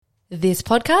This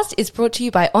podcast is brought to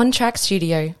you by On Track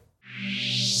Studio.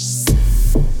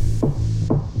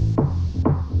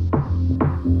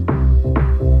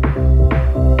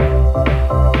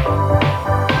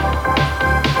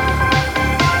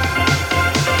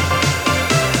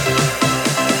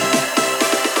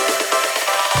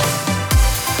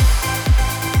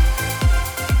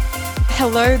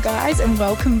 Hello guys and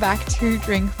welcome back to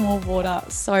Drink More Water.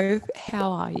 So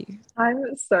how are you?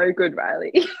 I'm so good,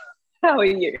 Riley. How are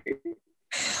you?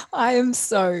 I'm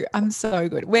so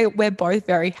good. We're both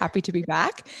very happy to be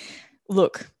back.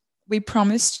 Look, we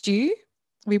promised you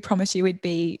we'd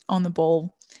be on the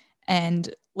ball,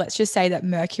 and let's just say that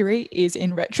Mercury is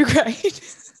in retrograde.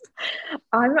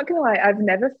 I'm not gonna lie, I've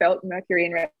never felt Mercury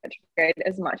in retrograde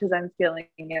as much as I'm feeling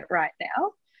it right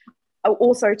now.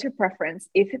 Also, to preference,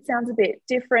 if it sounds a bit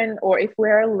different or if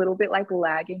we're a little bit like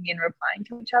lagging in replying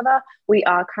to each other, we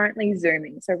are currently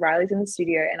Zooming. So Riley's in the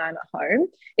studio and I'm at home.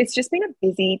 It's just been a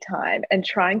busy time, and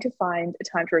trying to find a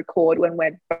time to record when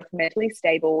we're both mentally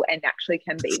stable and actually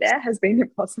can be there has been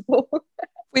impossible.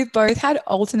 We've both had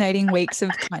alternating weeks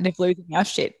of kind of losing our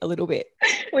shit a little bit.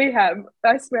 We have.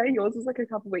 I swear yours was like a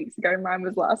couple of weeks ago. Mine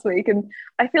was last week. And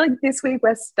I feel like this week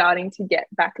we're starting to get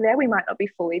back there. We might not be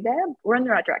fully there. We're in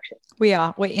the right direction. We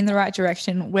are. We're in the right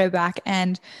direction. We're back,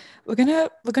 and we're gonna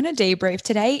debrief.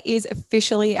 Today is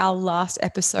officially our last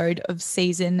episode of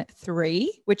season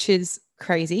 3, which is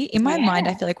crazy. In my mind,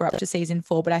 I feel like we're up to season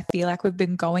 4, but I feel like we've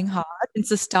been going hard since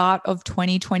the start of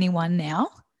 2021 now.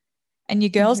 And you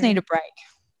girls need a break.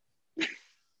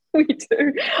 We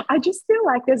do. I just feel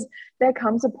like there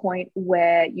comes a point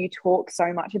where you talk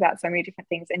so much about so many different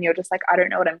things and you're just like, I don't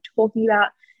know what I'm talking about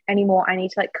anymore. I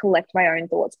need to like collect my own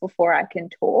thoughts before I can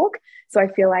talk. So I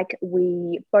feel like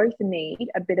we both need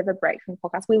a bit of a break from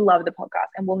podcasts. We love the podcast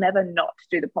and we'll never not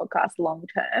do the podcast long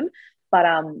term. But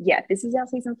yeah, this is our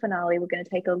season finale. We're going to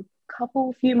take a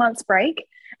few months break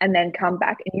and then come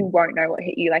back, and you won't know what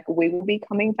hit you. Like, we will be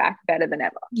coming back better than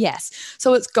ever. Yes.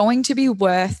 So it's going to be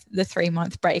worth the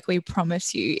 3-month break. We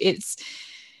promise you.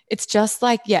 It's just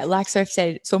like, yeah, like Soph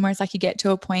said, it's almost like you get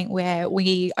to a point where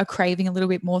we are craving a little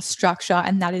bit more structure,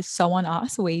 and that is so on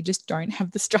us. We just don't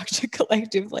have the structure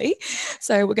collectively.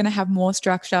 So we're going to have more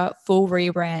structure, full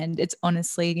rebrand.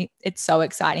 It's so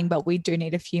exciting, but we do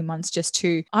need a few months just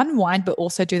to unwind, but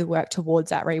also do the work towards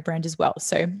that rebrand as well.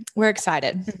 So we're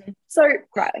excited. So,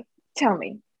 Riley, tell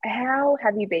me, how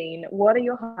have you been? What are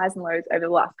your highs and lows over the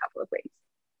last couple of weeks?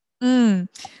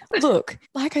 Look,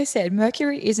 like I said,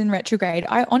 Mercury is in retrograde.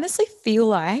 I honestly feel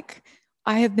like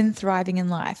I have been thriving in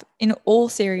life. In all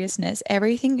seriousness,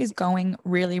 everything is going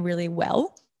really, really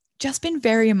well. Just been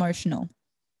very emotional.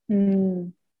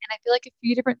 And I feel like a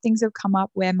few different things have come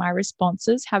up where my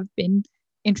responses have been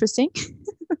interesting,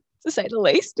 to say the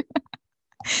least.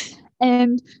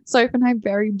 And Soph and I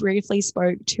very briefly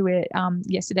spoke to it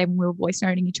yesterday when we were voice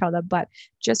noting each other, but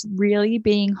just really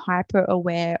being hyper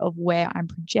aware of where I'm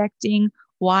projecting,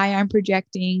 why I'm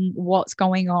projecting, what's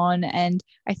going on. And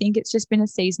I think it's just been a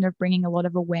season of bringing a lot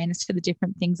of awareness to the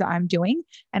different things that I'm doing.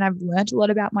 And I've learned a lot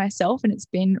about myself, and it's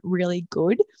been really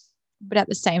good, but at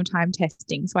the same time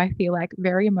testing. So I feel like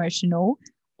very emotional,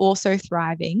 also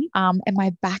thriving, and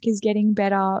my back is getting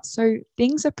better. So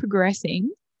things are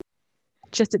progressing,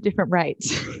 just at different rates.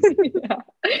 Yeah,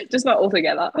 just not all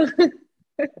together.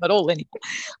 Not all linear.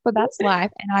 But that's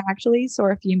life. And I actually saw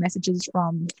a few messages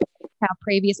from our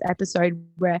previous episode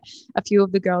where a few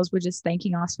of the girls were just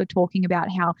thanking us for talking about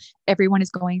how everyone is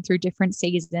going through different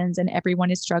seasons and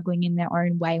everyone is struggling in their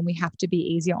own way, and we have to be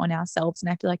easier on ourselves. And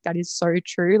I feel like that is so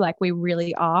true. Like, we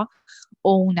really are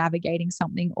all navigating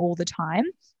something all the time.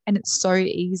 And it's so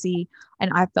easy,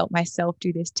 and I felt myself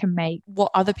do this, to make what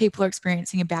other people are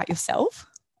experiencing about yourself.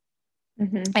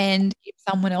 And if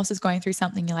someone else is going through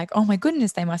something, you're like, oh my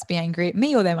goodness, they must be angry at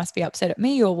me, or they must be upset at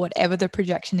me, or whatever the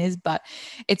projection is. But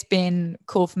it's been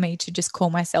cool for me to just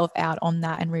call myself out on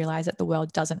that and realize that the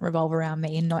world doesn't revolve around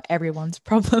me and not everyone's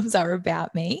problems are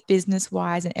about me. Business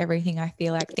wise and everything, I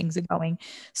feel like things are going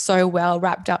so well.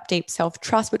 Wrapped up Deep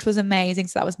Self-Trust, which was amazing.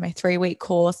 So that was my 3-week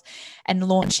course, and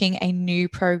launching a new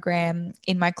program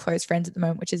in my close friends at the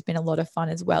moment, which has been a lot of fun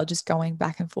as well, just going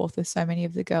back and forth with so many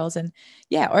of the girls. And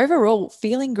yeah, overall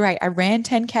feeling great. I ran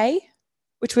 10K,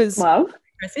 which was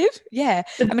impressive. Yeah.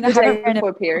 I mean, I haven't ran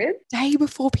before period. Day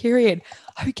before period.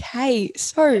 Okay.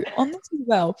 So on this as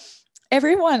well,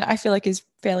 everyone I feel like is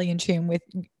fairly in tune with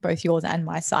both yours and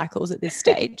my cycles at this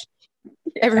stage.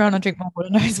 Yeah. Everyone on Drink More Water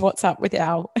knows what's up with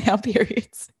our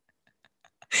periods,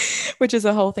 which is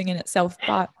a whole thing in itself.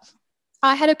 But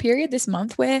I had a period this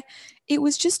month where it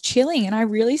was just chilling, and I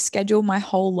really scheduled my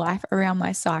whole life around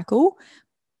my cycle.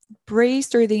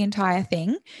 breezed through the entire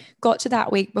thing, got to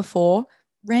that week before,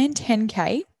 ran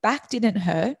 10K, back didn't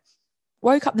hurt,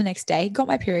 woke up the next day, got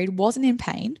my period, wasn't in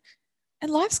pain,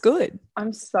 and life's good.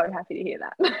 I'm so happy to hear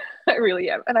that. I really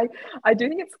am. And I do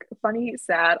think it's funny,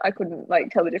 sad. I couldn't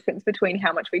like tell the difference between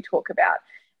how much we talk about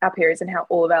our periods and how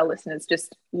all of our listeners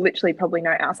just literally probably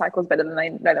know our cycles better than they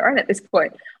know their own at this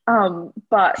point.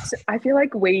 But I feel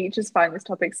like we just find this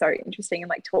topic so interesting and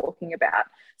like talking about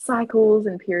cycles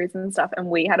and periods and stuff. And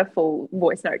we had a full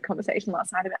voice note conversation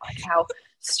last night about like how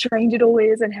strange it all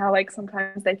is and how like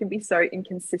sometimes they can be so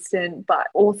inconsistent, but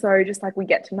also just like we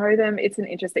get to know them. It's an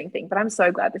interesting thing. But I'm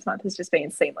so glad this month has just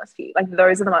been seamless for you. Like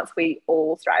those are the months we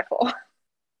all strive for.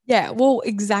 Yeah, well,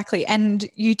 exactly. And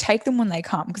you take them when they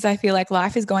come, because I feel like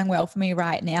life is going well for me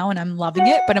right now and I'm loving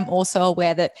it, but I'm also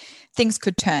aware that things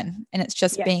could turn, and it's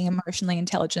just being emotionally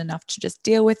intelligent enough to just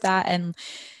deal with that and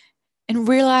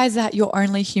realize that you're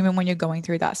only human when you're going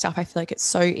through that stuff. I feel like it's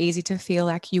so easy to feel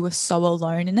like you were so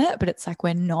alone in it, but it's like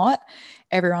we're not.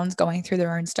 Everyone's going through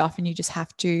their own stuff and you just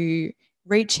have to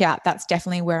reach out. That's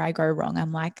definitely where I go wrong.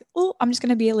 I'm like, oh, I'm just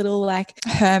going to be a little like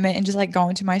hermit and just like go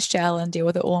into my shell and deal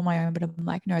with it all on my own. But I'm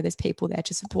like, no, there's people there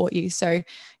to support you. So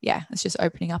yeah, it's just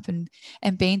opening up and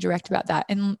being direct about that.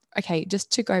 And okay,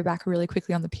 just to go back really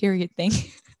quickly on the period thing.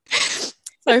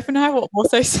 Soph and I were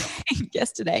also saying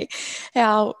yesterday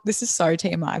how this is so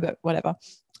TMI, but whatever.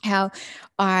 How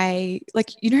I like,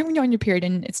 you know, when you're on your period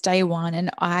and it's day one, and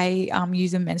I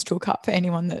use a menstrual cup for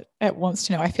anyone that wants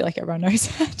to know. I feel like everyone knows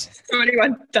that.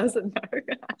 Anyone doesn't know.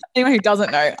 Anyone who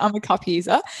doesn't know, I'm a cup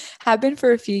user, have been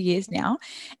for a few years now.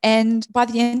 And by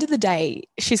the end of the day,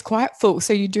 she's quite full.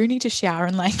 So you do need to shower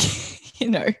and like,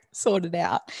 you know, sort it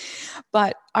out.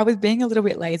 But I was being a little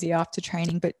bit lazy after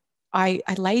training, but I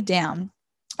laid down.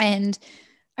 And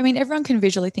I mean, everyone can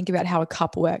visually think about how a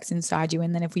cup works inside you.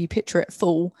 And then if you picture it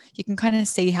full, you can kind of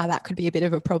see how that could be a bit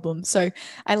of a problem. So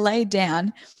I laid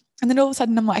down and then all of a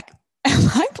sudden I'm like, am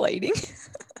I bleeding?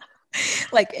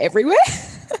 Like everywhere?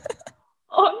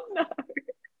 Oh no.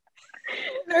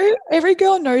 No, every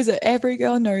girl knows it. Every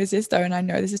girl knows this though. And I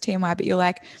know this is TMI, but you're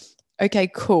like, okay,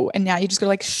 cool. And now you just got to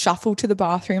like shuffle to the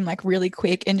bathroom like really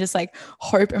quick and just like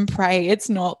hope and pray it's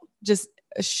not just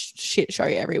a shit show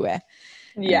everywhere.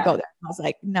 Yeah. And I got there and I was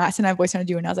like, nice. And I voice noted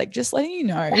you and I was like, just letting you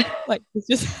know, like this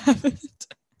just happened.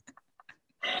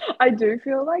 I do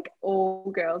feel like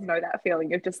all girls know that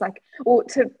feeling of just like, well,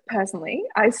 personally,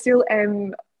 I still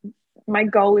am, my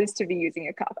goal is to be using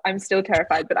a cup. I'm still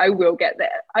terrified, but I will get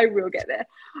there. I will get there.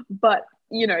 But,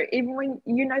 you know, even when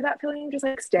you know that feeling of just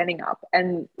like standing up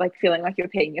and like feeling like you're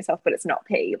peeing yourself, but it's not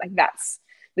pee, like that's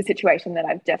the situation that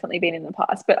I've definitely been in the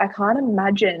past. But I can't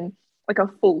imagine like a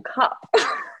full cup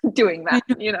doing that,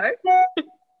 you know.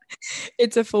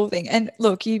 It's a full thing. And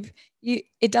look,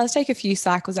 it does take a few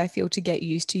cycles, I feel, to get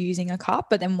used to using a cup,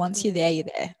 but then once you're there, you're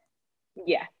there.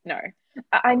 Yeah, no,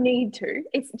 I need to.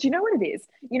 Do you know what it is?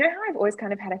 You know how I've always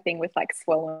kind of had a thing with like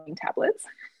swallowing tablets.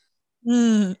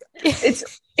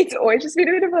 It's always just been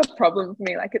a bit of a problem for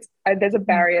me. Like there's a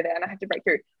barrier there and I have to break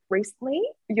through. Recently,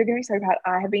 you're going to be so proud.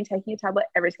 I have been taking a tablet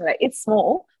every single day. It's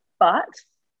small, but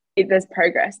there's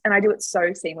progress, and I do it so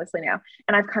seamlessly now.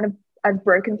 And I've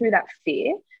broken through that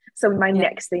fear. So my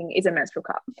next thing is a menstrual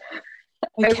cup.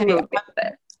 Okay. I will get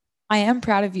there. I am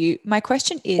proud of you. My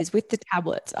question is, with the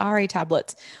tablets, RA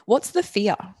tablets, what's the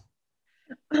fear?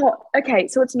 Oh, okay,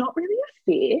 so it's not really a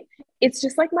fear. It's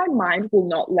just like my mind will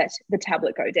not let the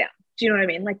tablet go down. Do you know what I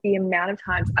mean? Like the amount of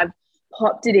times I've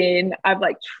popped it in, I've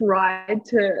like tried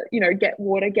to, you know, get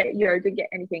water, get yogurt, get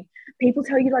anything. People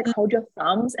tell you to like hold your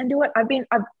thumbs and do it. I've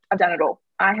done it all.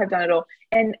 I have done it all.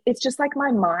 And it's just like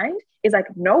my mind is like,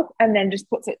 nope, and then just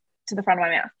puts it to the front of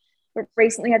my mouth. But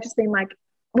recently I've just been like,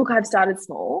 look, I've started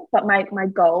small, but my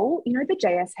goal, you know, the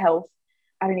JS Health,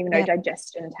 I don't even know,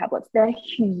 digestion tablets, they're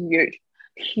huge.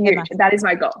 That is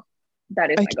my goal.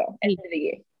 That is my goal. End of the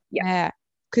year. Yeah.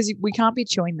 Because we can't be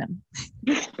chewing them.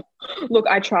 Look,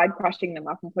 I tried crushing them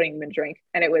up and putting them in a drink,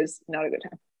 and it was not a good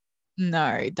time.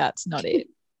 No, that's not it.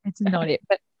 It's not it.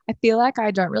 But I feel like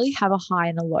I don't really have a high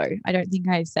and a low. I don't think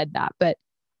I said that. But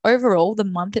overall, the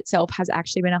month itself has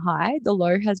actually been a high. The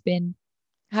low has been,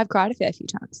 I have cried a fair few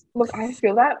times. Look, I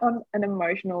feel that on an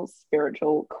emotional,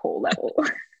 spiritual core level.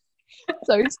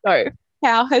 So,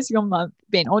 how has your month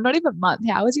been? Or not even month.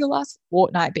 How has your last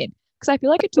fortnight been? Because I feel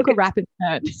like it took a rapid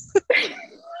turn.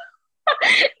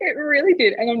 It really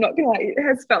did. And I'm not going to lie, it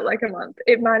has felt like a month.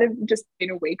 It might have just been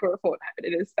a week or a fortnight, but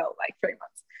it has felt like 3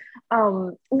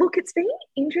 months. Look, it's been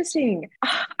interesting.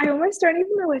 I almost don't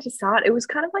even know where to start. It was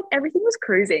kind of like everything was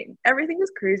cruising.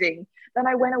 Then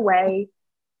I went away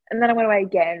And then I went away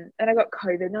again and I got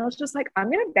COVID. And I was just like, I'm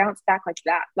going to bounce back like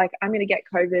that. Like, I'm going to get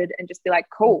COVID and just be like,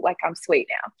 cool, like I'm sweet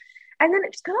now. And then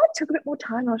it just kind of like took a bit more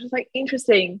time. I was just like,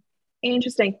 interesting.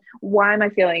 Why am I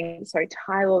feeling so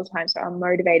tired all the time? So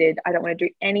unmotivated. I don't want to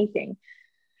do anything.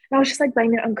 And I was just like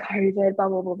blaming it on COVID, blah,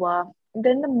 blah, blah, blah. And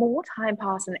then the more time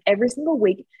passed and every single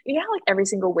week, you know how like every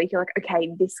single week you're like, okay,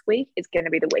 this week is going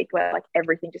to be the week where like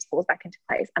everything just falls back into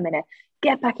place. I'm going to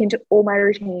get back into all my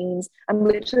routines. I'm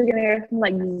literally going to go from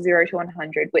like 0 to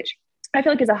 100, which I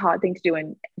feel like is a hard thing to do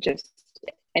in just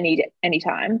any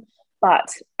time.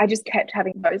 But I just kept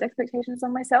having those expectations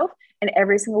on myself. And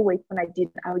every single week when I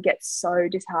didn't, I would get so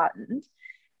disheartened.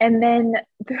 And then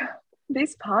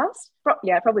this past,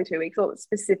 probably 2 weeks, or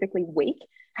specifically week,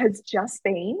 has just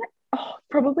been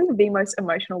probably the most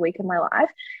emotional week of my life.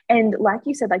 And like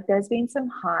you said, like there's been some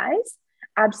highs,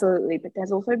 absolutely, but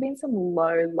there's also been some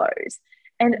low lows.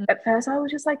 And at first I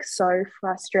was just like so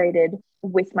frustrated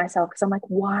with myself because I'm like,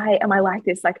 why am I like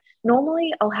this? Like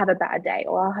normally I'll have a bad day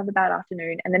or I'll have a bad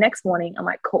afternoon and the next morning I'm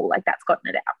like, cool, like that's gotten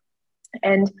it out.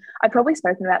 And I've probably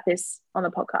spoken about this on the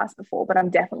podcast before, but I'm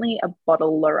definitely a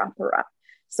bottler upper.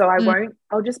 So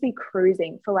I'll just be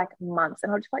cruising for like months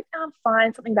and I'll just like, oh, I'm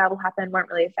fine. Something bad will happen. Won't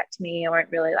really affect me. I won't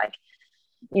really like,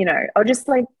 I'll just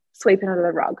like sweep it under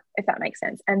the rug, if that makes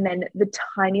sense. And then the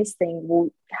tiniest thing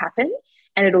will happen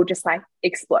and it'll just like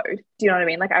explode. Do you know what I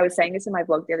mean? Like I was saying this in my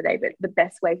vlog the other day, but the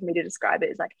best way for me to describe it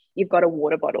is like you've got a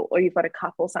water bottle or you've got a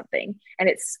cup or something and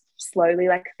it's slowly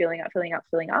like filling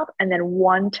up. And then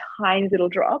one tiny little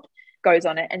drop goes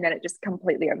on it and then it just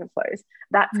completely overflows.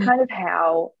 That's kind of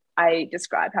how I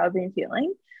describe how I've been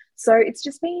feeling. So it's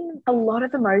just been a lot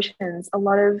of emotions, a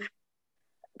lot of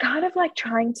kind of like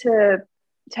trying to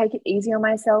take it easy on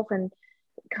myself and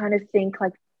kind of think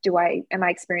like, am I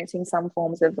experiencing some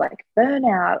forms of like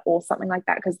burnout or something like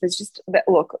that? Because there's just that,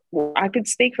 look, I could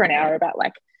speak for an hour about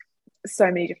like so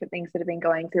many different things that have been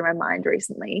going through my mind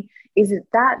recently. Is it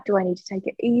that? Do I need to take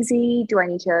it easy? Do I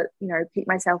need to, pick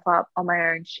myself up on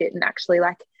my own shit and actually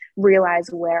like realize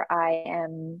where I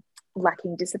am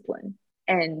lacking discipline?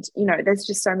 And there's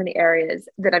just so many areas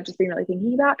that I've just been really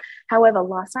thinking about. However,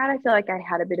 last night I feel like I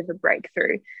had a bit of a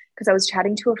breakthrough because I was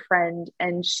chatting to a friend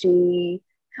and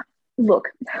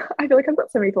I feel like I've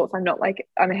got so many thoughts. I'm not like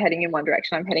I'm heading in one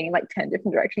direction. I'm heading in like 10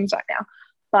 different directions right now.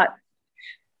 But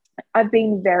I've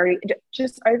been very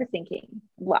just overthinking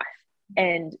life.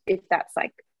 And if that's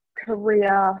like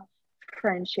career,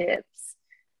 friendships,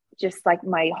 just like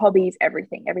my hobbies,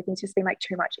 everything's just been like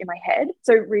too much in my head.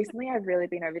 So recently I've really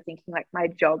been overthinking like my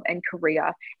job and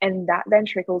career, and that then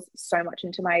trickles so much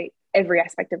into my every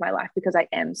aspect of my life because I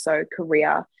am so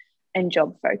career and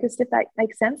job focused, if that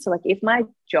makes sense. So like if my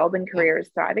job and career is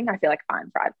thriving, I feel like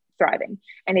I'm thriving.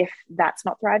 And if that's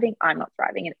not thriving, I'm not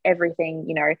thriving. And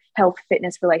everything, health,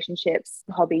 fitness, relationships,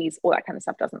 hobbies, all that kind of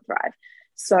stuff doesn't thrive.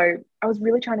 So I was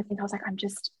really trying to think, I was like,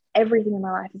 everything in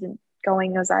my life isn't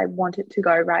going as I want it to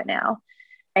go right now.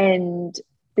 And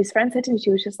this friend said to me,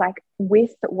 she was just like,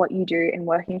 with what you do and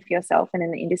working for yourself and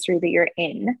in the industry that you're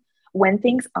in, when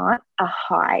things aren't a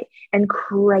high and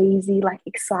crazy, like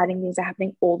exciting things are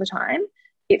happening all the time,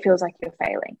 it feels like you're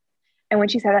failing. And when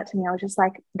she said that to me, I was just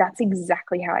like, that's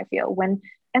exactly how I feel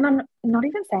and I'm not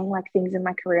even saying like things in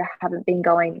my career haven't been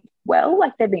going well,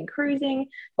 like they've been cruising,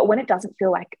 but when it doesn't feel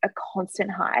like a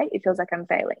constant high, it feels like I'm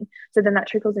failing. So then that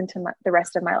trickles into the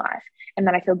rest of my life. And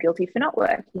then I feel guilty for not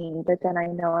working, but then I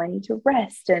know I need to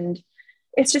rest. And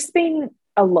it's just been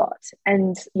a lot.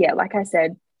 And yeah, like I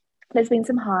said, there's been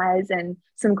some highs and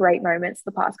some great moments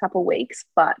the past couple of weeks,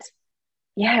 but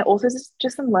yeah, also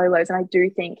just some low lows. And I do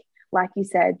think, like you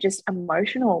said, just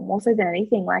emotional more so than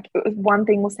anything. Like one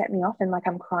thing will set me off and like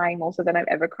I'm crying more so than I've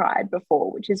ever cried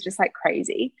before, which is just like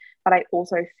crazy. But I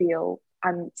also feel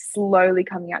I'm slowly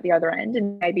coming out the other end.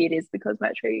 And maybe it is because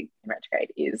Mercury in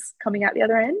retrograde is coming out the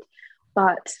other end,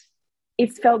 but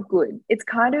it's felt good. It's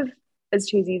kind of, as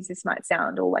cheesy as this might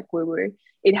sound or like woo-woo,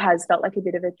 it has felt like a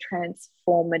bit of a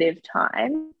transformative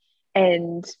time.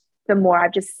 And the more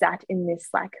I've just sat in this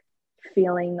like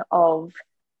feeling of,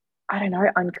 I don't know,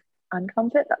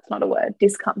 uncomfort, that's not a word,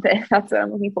 discomfort, that's what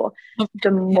I'm looking for,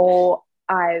 the more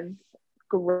I've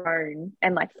grown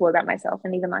and like thought about myself.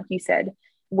 And even like you said,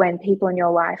 when people in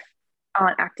your life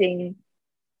aren't acting,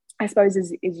 I suppose,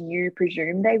 as you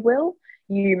presume they will,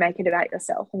 you make it about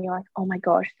yourself and you're like, oh my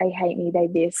gosh, they hate me, they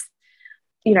this,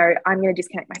 I'm going to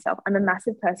disconnect myself. I'm a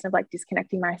massive person of like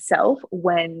disconnecting myself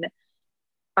when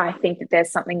I think that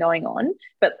there's something going on.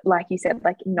 But like you said,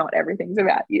 like not everything's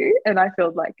about you. And I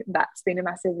feel like that's been a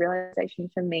massive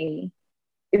realization for me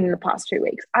in the past 2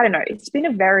 weeks. I don't know. It's been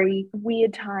a very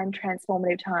weird time,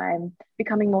 transformative time,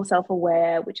 becoming more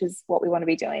self-aware, which is what we want to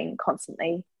be doing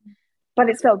constantly. But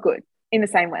it's felt good in the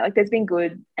same way. Like there's been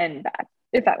good and bad,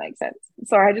 if that makes sense.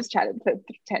 Sorry, I just chatted for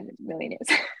 10 million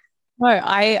years. No,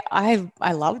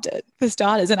 I loved it for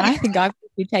starters, and I think I've got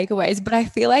a few takeaways. But I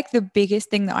feel like the biggest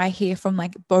thing that I hear from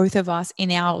like both of us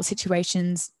in our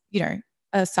situations, you know,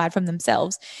 aside from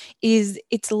themselves, is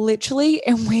it's literally,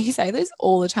 and we say this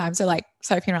all the time. So like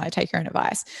Sophie and I take your own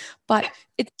advice, but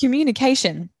it's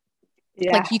communication.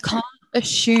 Yeah. Like you can't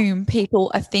assume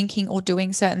people are thinking or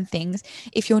doing certain things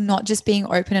if you're not just being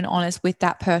open and honest with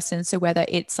that person. So whether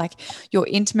it's like your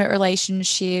intimate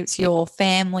relationships, your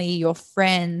family, your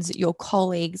friends, your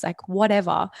colleagues, like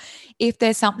whatever, if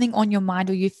there's something on your mind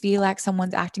or you feel like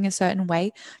someone's acting a certain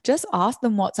way, just ask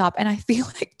them what's up. And I feel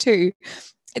like too,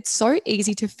 it's so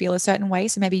easy to feel a certain way.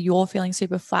 So maybe you're feeling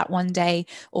super flat one day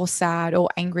or sad or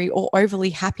angry or overly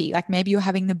happy. Like maybe you're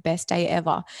having the best day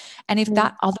ever. And if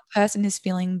that other person is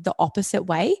feeling the opposite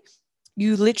way,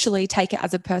 you literally take it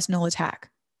as a personal attack.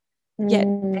 Yet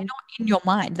they're not in your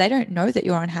mind. They don't know that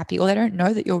you're unhappy or they don't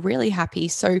know that you're really happy.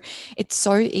 So it's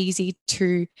so easy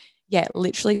to,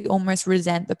 literally almost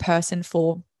resent the person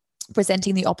for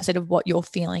presenting the opposite of what you're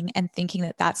feeling and thinking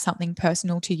that that's something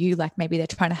personal to you. Like maybe they're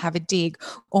trying to have a dig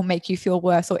or make you feel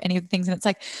worse or any of the things. And it's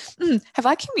like, have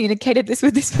I communicated this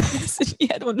with this person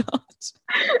yet or not?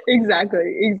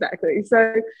 Exactly.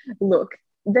 So look,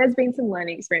 there's been some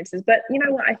learning experiences, but you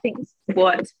know what? I think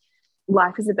what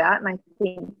life is about, and I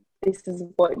think this is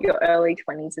what your early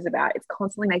 20s is about. It's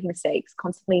constantly making mistakes,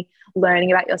 constantly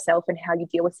learning about yourself and how you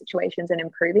deal with situations and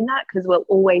improving that, because we'll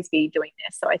always be doing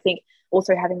this. So I think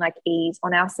also having like ease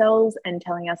on ourselves and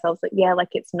telling ourselves that, like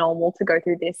it's normal to go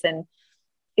through this and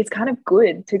it's kind of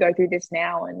good to go through this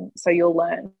now. And so you'll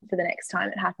learn for the next time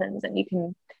it happens and you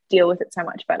can deal with it so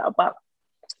much better. But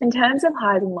in terms of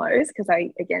highs and lows, because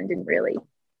I, again, didn't really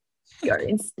go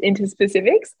into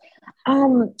specifics,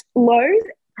 lows,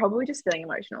 probably just feeling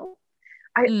emotional.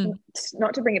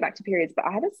 Not to bring it back to periods, but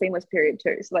I had a seamless period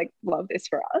too. So like, love this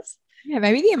for us. Yeah,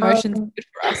 maybe the emotions are good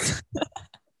for us.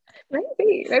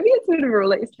 maybe it's a bit of a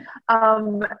release.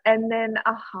 And then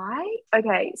a high.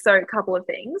 Okay, so a couple of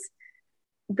things.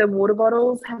 The water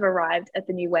bottles have arrived at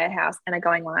the new warehouse and are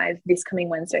going live this coming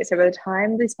Wednesday. So by the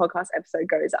time this podcast episode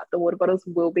goes up, the water bottles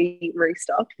will be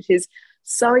restocked, which is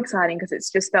so exciting because it's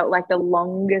just felt like the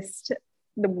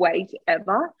wait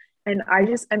ever. And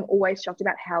I'm always shocked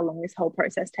about how long this whole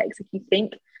process takes. If you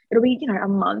think it'll be, a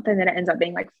month and then it ends up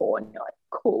being like 4 and you're like,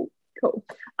 cool. So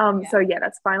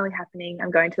that's finally happening.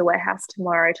 I'm going to the warehouse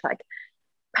tomorrow to like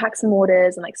pack some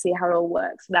orders and like see how it all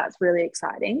works. So that's really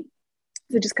exciting.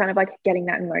 So just kind of like getting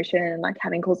that in motion and like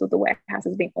having calls with the warehouse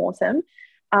has been awesome.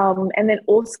 And then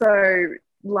also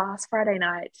last Friday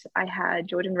night, I had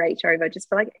George and Rach over just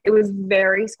for like, it was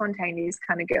very spontaneous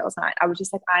kind of girls' night. I was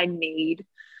just like, I need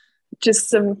just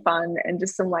some fun and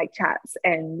just some like chats.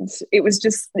 And it was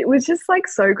just like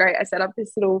so great. I set up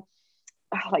this little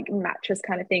like mattress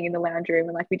kind of thing in the lounge room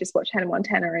and like we just watched Hannah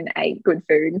Montana and ate good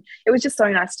food. It was just so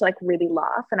nice to like really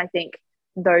laugh. And I think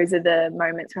those are the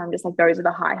moments where I'm just like, those are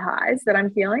the highs that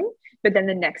I'm feeling. But then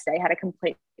the next day I had a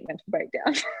complete mental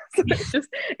breakdown. So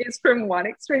it's from one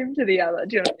extreme to the other.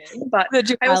 Do you know what I mean?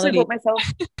 But I also bought myself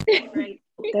great.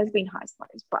 There's been highs and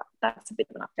lows, but that's a bit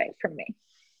of an update from me.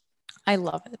 I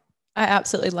love it. I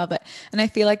absolutely love it. And I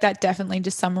feel like that definitely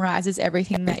just summarizes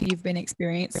everything that you've been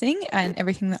experiencing and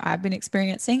everything that I've been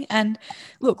experiencing. And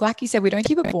look, like you said, we don't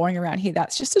keep it boring around here.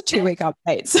 That's just a 2-week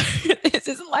update. So this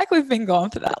isn't like we've been gone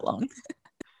for that long.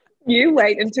 You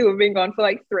wait until we've been gone for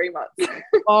like 3 months.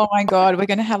 Oh my God, we're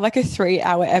going to have like a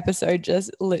 3-hour episode just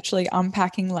literally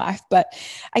unpacking life. But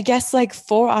I guess like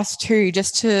for us too,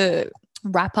 just to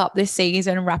wrap up this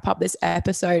season, wrap up this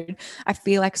episode, I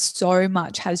feel like so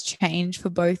much has changed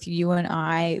for both you and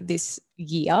I this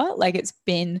year. Like it's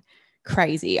been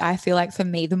crazy. I feel like for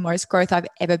me, the most growth I've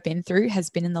ever been through has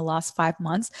been in the last 5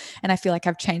 months. And I feel like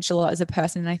I've changed a lot as a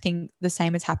person. And I think the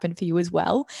same has happened for you as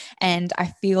well. And I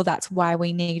feel that's why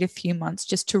we need a few months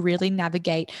just to really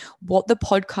navigate what the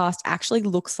podcast actually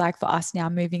looks like for us now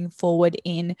moving forward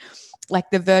in like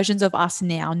the versions of us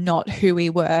now, not who we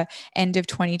were end of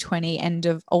 2020,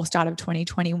 start of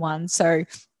 2021. So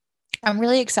I'm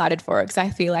really excited for it because I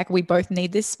feel like we both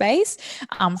need this space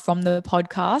from the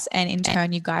podcast. And in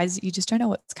turn, you guys, you just don't know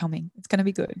what's coming. It's going to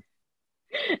be good.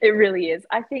 It really is.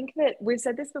 I think that we've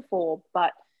said this before,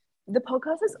 but the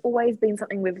podcast has always been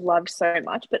something we've loved so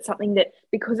much, but something that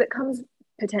because it comes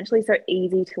potentially so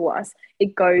easy to us,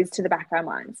 it goes to the back of our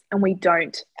minds and we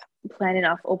don't plan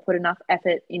enough or put enough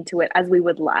effort into it as we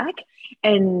would like.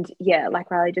 And yeah, like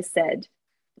Riley just said,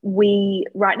 we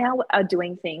right now are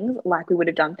doing things like we would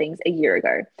have done things a year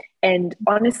ago. And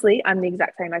honestly, I'm the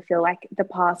exact same. I feel like the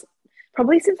past,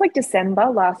 probably since like December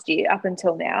last year up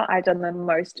until now, I've done the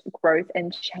most growth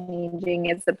and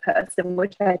changing as a person,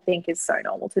 which I think is so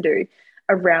normal to do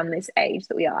around this age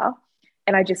that we are.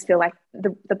 And I just feel like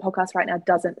the podcast right now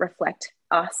doesn't reflect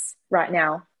us right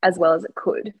now as well as it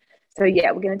could. So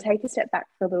yeah, we're going to take a step back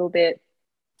for a little bit,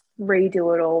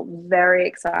 redo it all. Very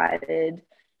excited.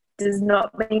 Does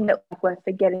not mean that we're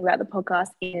forgetting about the podcast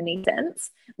in any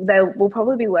sense. We'll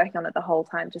probably be working on it the whole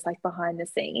time, just like behind the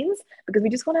scenes, because we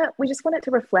just want it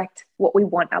to reflect what we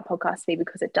want our podcast to be,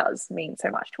 because it does mean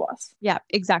so much to us. Yeah,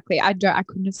 exactly. I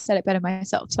couldn't have said it better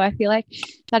myself. So I feel like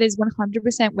that is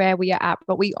 100% where we are at.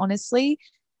 But we honestly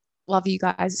love you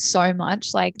guys so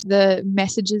much. Like the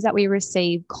messages that we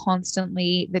receive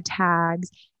constantly, the tags,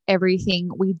 everything,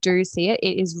 we do see it.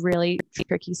 It is really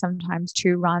tricky sometimes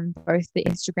to run both the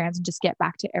Instagrams and just get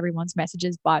back to everyone's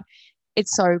messages, but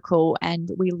it's so cool and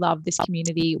we love this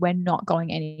community. We're not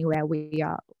going anywhere. We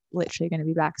are literally going to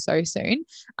be back so soon.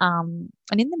 And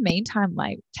in the meantime,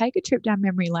 like take a trip down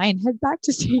memory lane, head back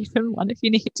to season 1 if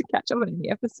you need to catch up on any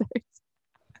episodes.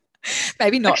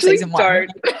 Maybe not Actually, season 1.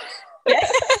 Don't. Yeah.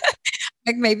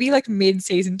 Like maybe like mid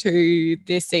season 2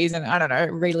 this season, I don't know,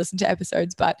 re-listen to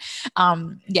episodes, but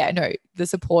yeah, no, the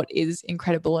support is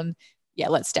incredible, and yeah,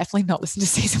 let's definitely not listen to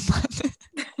season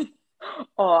 1.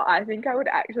 Oh, I think I would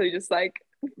actually just like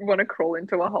want to crawl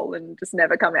into a hole and just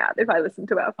never come out if I listen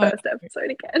to our first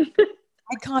episode again.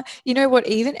 I can't, you know what,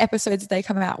 even episodes, they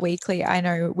come out weekly, I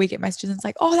know we get messages and it's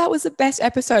like, oh, that was the best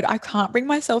episode. I can't bring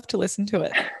myself to listen to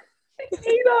it.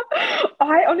 Either.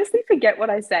 I honestly forget what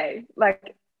I say.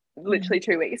 Like literally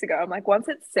 2 weeks ago, I'm like, once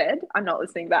it's said, I'm not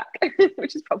listening back,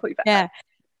 which is probably bad. Yeah,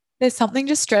 there's something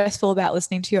just stressful about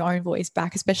listening to your own voice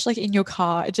back, especially in your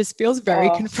car. It just feels very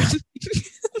confronting.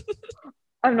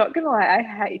 I'm not gonna lie, I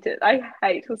hate it. I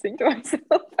hate listening to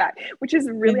myself back, which is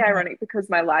really ironic because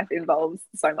my life involves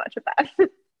so much of that.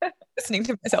 Listening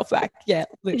to myself back, yeah,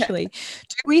 literally.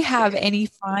 Do we have any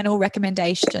final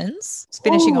recommendations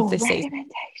finishing off this season?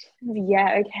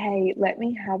 Yeah, okay, let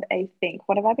me have a think.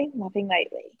 What have I been loving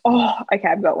lately? Oh, okay,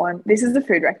 I've got one. This is a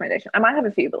food recommendation. I might have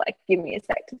a few, but like give me a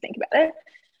sec to think about it.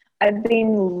 I've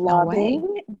been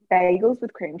loving bagels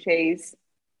with cream cheese.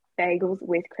 Bagels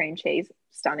with cream cheese,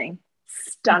 stunning.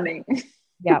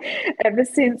 Yeah. Ever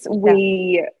since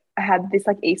we had this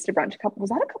like Easter brunch was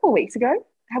that a couple of weeks ago?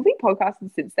 Have we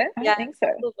podcasted since then? I don't think so.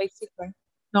 A couple of weeks ago.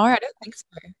 No, I don't think so.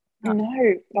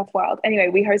 No, that's wild. Anyway,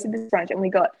 we hosted this brunch and we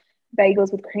got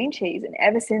bagels with cream cheese, and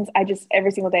ever since I just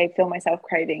every single day feel myself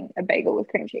craving a bagel with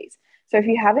cream cheese. So if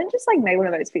you haven't just like made one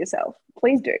of those for yourself,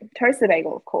 please do. Toast the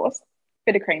bagel, of course,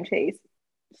 bit of cream cheese,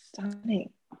 stunning.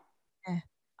 Yeah,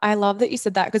 I love that you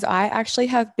said that, because I actually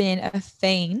have been a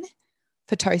fiend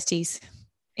for toasties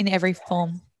in every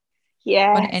form.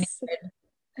 Yes,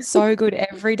 so good.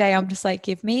 Every day I'm just like,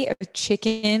 give me a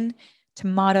chicken,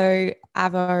 tomato,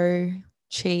 avo,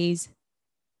 cheese,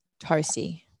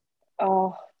 toasty.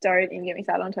 Oh, don't even get me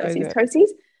started on toasties.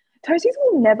 Toasties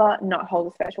will never not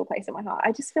hold a special place in my heart.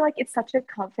 I just feel like it's such a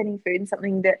comforting food and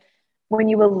something that when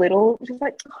you were little, just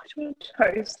like, oh, do you want a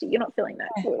toasty? You're not feeling that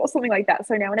good or something like that.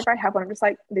 So now whenever I have one, I'm just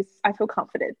like, I feel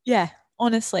comforted. Yeah,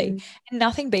 honestly. And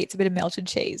nothing beats a bit of melted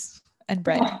cheese and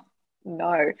bread. Oh,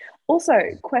 no. Also,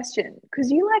 question,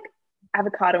 because you like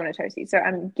avocado in a toasty, so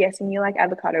I'm guessing you like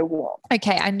avocado warm.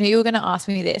 Okay, I knew you were going to ask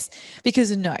me this,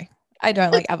 because no, I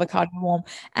don't like avocado warm.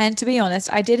 And to be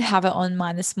honest, I did have it on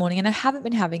mine this morning and I haven't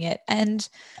been having it. And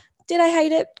did I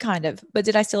hate it? Kind of. But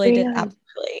did I still eat it?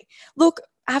 Absolutely. Look,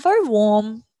 avo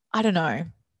warm, I don't know.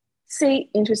 See,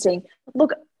 interesting.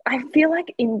 Look, I feel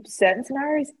like in certain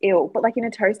scenarios, but like in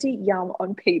a toasty, yum.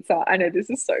 On pizza, I know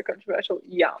this is so controversial,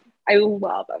 yum. I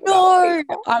love avocado.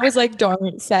 No, I was like,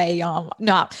 don't say yum.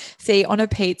 No, see, on a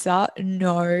pizza,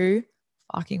 no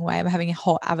fucking way I'm having a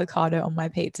hot avocado on my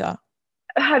pizza.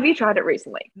 Have you tried it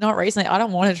recently? Not recently. I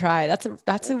don't want to try it.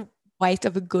 That's a waste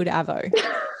of a good avo.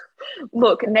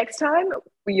 Look, next time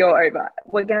you're over,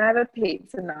 we're going to have a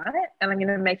pizza night and I'm going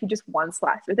to make you just one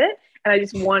slice with it. And I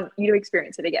just want you to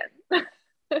experience it again.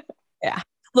 Yeah.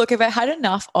 Look, if I had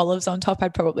enough olives on top,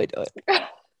 I'd probably do it.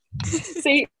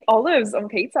 See, olives on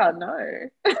pizza,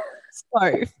 no.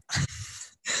 So,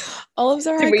 olives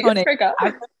are Did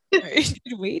iconic.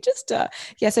 Did we just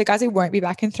yeah, so guys, we won't be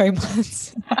back in 3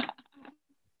 months.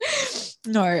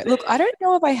 No, look, I don't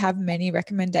know if I have many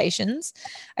recommendations.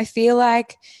 I feel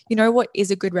like, you know what is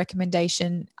a good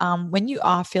recommendation? When you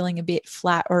are feeling a bit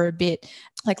flat or a bit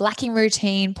like lacking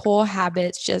routine, poor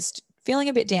habits, just feeling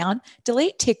a bit down,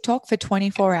 delete TikTok for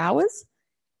 24 hours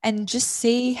and just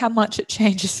see how much it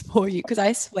changes for you. Because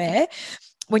I swear,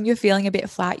 when you're feeling a bit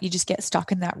flat, you just get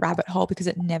stuck in that rabbit hole because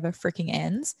it never freaking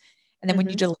ends. And then when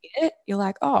you delete it, you're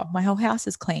like, oh, my whole house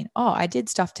is clean. Oh, I did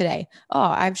stuff today. Oh,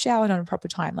 I've showered on a proper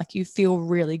time. Like you feel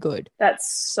really good.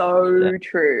 That's so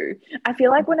true. I feel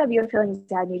like whenever you're feeling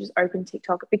sad and you just open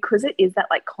TikTok, because it is that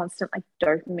like constant like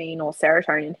dopamine or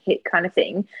serotonin hit kind of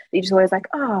thing, you're just always like,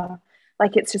 oh,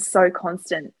 like it's just so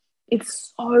constant.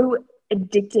 It's so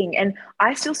addicting. And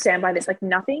I still stand by this. Like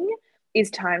nothing is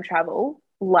time travel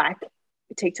like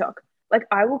TikTok. Like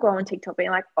I will go on TikTok being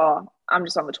like, oh, I'm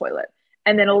just on the toilet.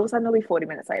 And then all of a sudden it'll be 40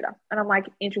 minutes later. And I'm like,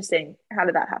 interesting. How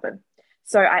did that happen?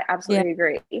 So I absolutely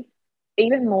agree.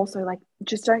 Even more so, like,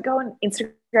 just don't go on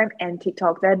Instagram and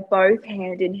TikTok. They're both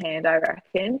hand in hand, I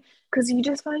reckon, because you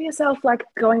just find yourself like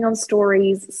going on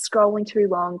stories, scrolling too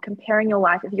long, comparing your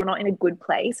life. If you're not in a good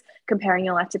place, comparing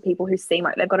your life to people who seem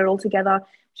like they've got it all together,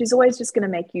 which is always just going to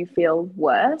make you feel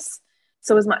worse.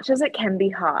 So as much as it can be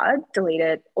hard, delete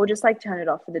it or just like turn it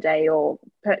off for the day or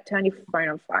turn your phone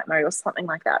on flight mode or something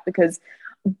like that, because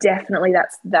definitely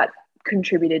that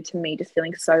contributed to me just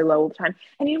feeling so low all the time.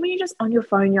 And you know, when you're just on your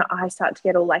phone, your eyes start to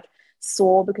get all like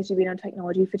sore because you've been on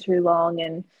technology for too long,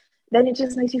 and then it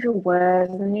just makes you feel worse.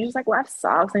 And you're just like, life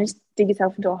sucks, and you just dig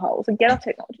yourself into a hole. So get off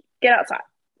technology, get outside,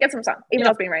 get some sun, even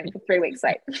though it's been raining for 3 weeks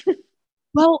straight.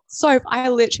 Well, so I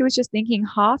literally was just thinking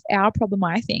half our problem,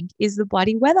 I think, is the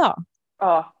bloody weather.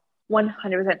 Oh,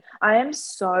 100%. I am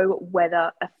so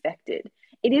weather affected.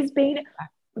 It has been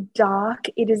dark.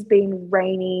 It has been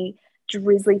rainy,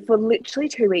 drizzly for literally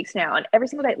 2 weeks now. And every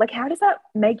single day, like, how does that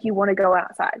make you want to go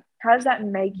outside? How does that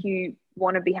make you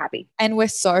want to be happy? And we're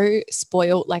so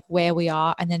spoiled, like where we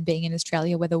are, and then being in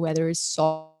Australia where the weather is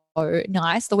so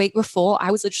nice. The week before,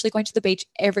 I was literally going to the beach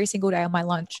every single day on my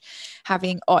lunch, I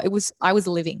was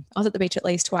living. I was at the beach at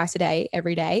least twice a day,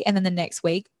 every day. And then the next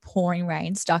week, pouring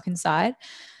rain, stuck inside.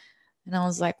 And I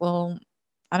was like, well,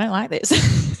 I don't like this.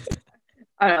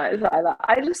 I don't know either.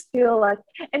 I just feel like,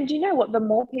 and do you know what? The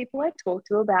more people I talk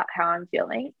to about how I'm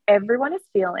feeling, everyone is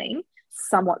feeling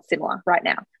somewhat similar right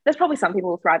now. There's probably some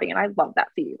people thriving, and I love that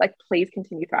for you. Like, please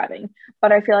continue thriving.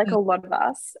 But I feel like a lot of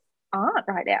us aren't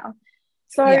right now.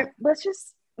 So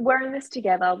we're in this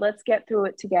together. Let's get through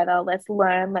it together. Let's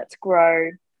learn. Let's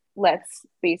grow. Let's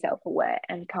be self-aware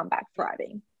and come back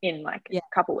thriving in like a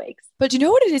couple weeks. But you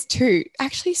know what it is too?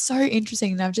 Actually so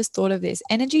interesting. And I've just thought of this.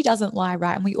 Energy doesn't lie,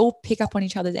 right? And we all pick up on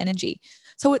each other's energy.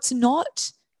 So it's not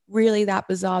really that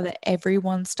bizarre that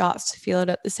everyone starts to feel it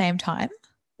at the same time.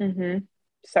 Mm-hmm.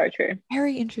 So true.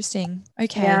 Very interesting.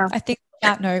 Okay. Yeah. I think on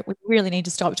that note, we really need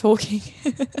to stop talking.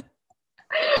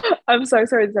 I'm so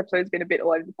sorry this episode's been a bit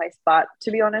all over the place, but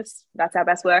to be honest, that's our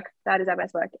best work. That is our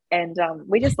best work. And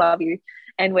we just love you.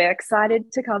 And we're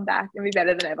excited to come back and be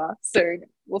better than ever soon.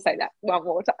 We'll say that one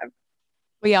more time.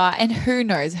 We are. And who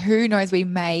knows, we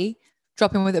may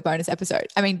drop in with a bonus episode.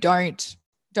 I mean, don't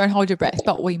hold your breath,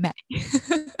 but we may.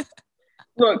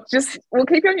 Look, we'll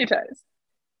keep you on your toes.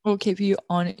 We'll keep you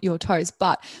on your toes.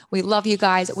 But we love you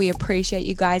guys. We appreciate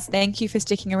you guys. Thank you for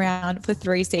sticking around for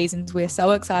 3 seasons. We're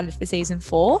so excited for season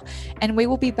 4. And we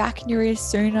will be back in your ears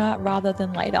sooner rather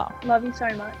than later. Love you so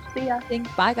much. See ya.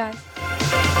 Bye, guys.